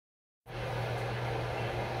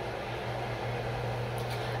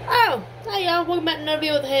Hey y'all, welcome back to another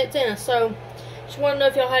video with Head Santa. So, just want to know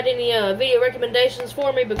if y'all had any video recommendations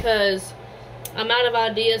for me, because I'm out of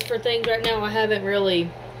ideas for things right now. I haven't really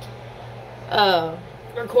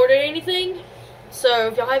recorded anything. So,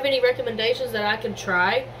 if y'all have any recommendations that I can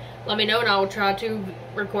try, let me know and I will try to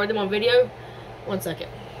record them on video. 1 second.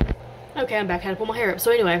 Okay, I'm back. I had to pull my hair up.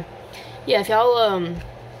 So anyway, yeah, if y'all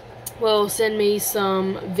will send me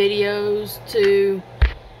some videos to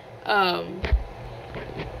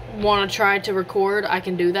want to try to record, I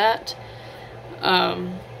can do that.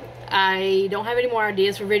 I don't have any more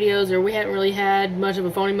ideas for videos, or we haven't really had much of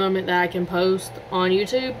a phony moment that I can post on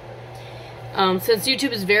YouTube. Since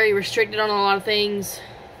YouTube is very restricted on a lot of things,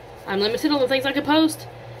 I'm limited on the things I can post,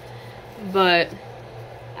 but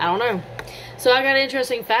I don't know. So I got an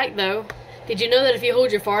interesting fact though. Did you know that if you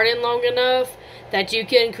hold your fart in long enough that you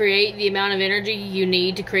can create the amount of energy you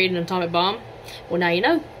need to create an atomic bomb? Well, now you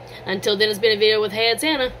know. Until then, it's been a video with Head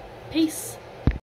Santa. Peace.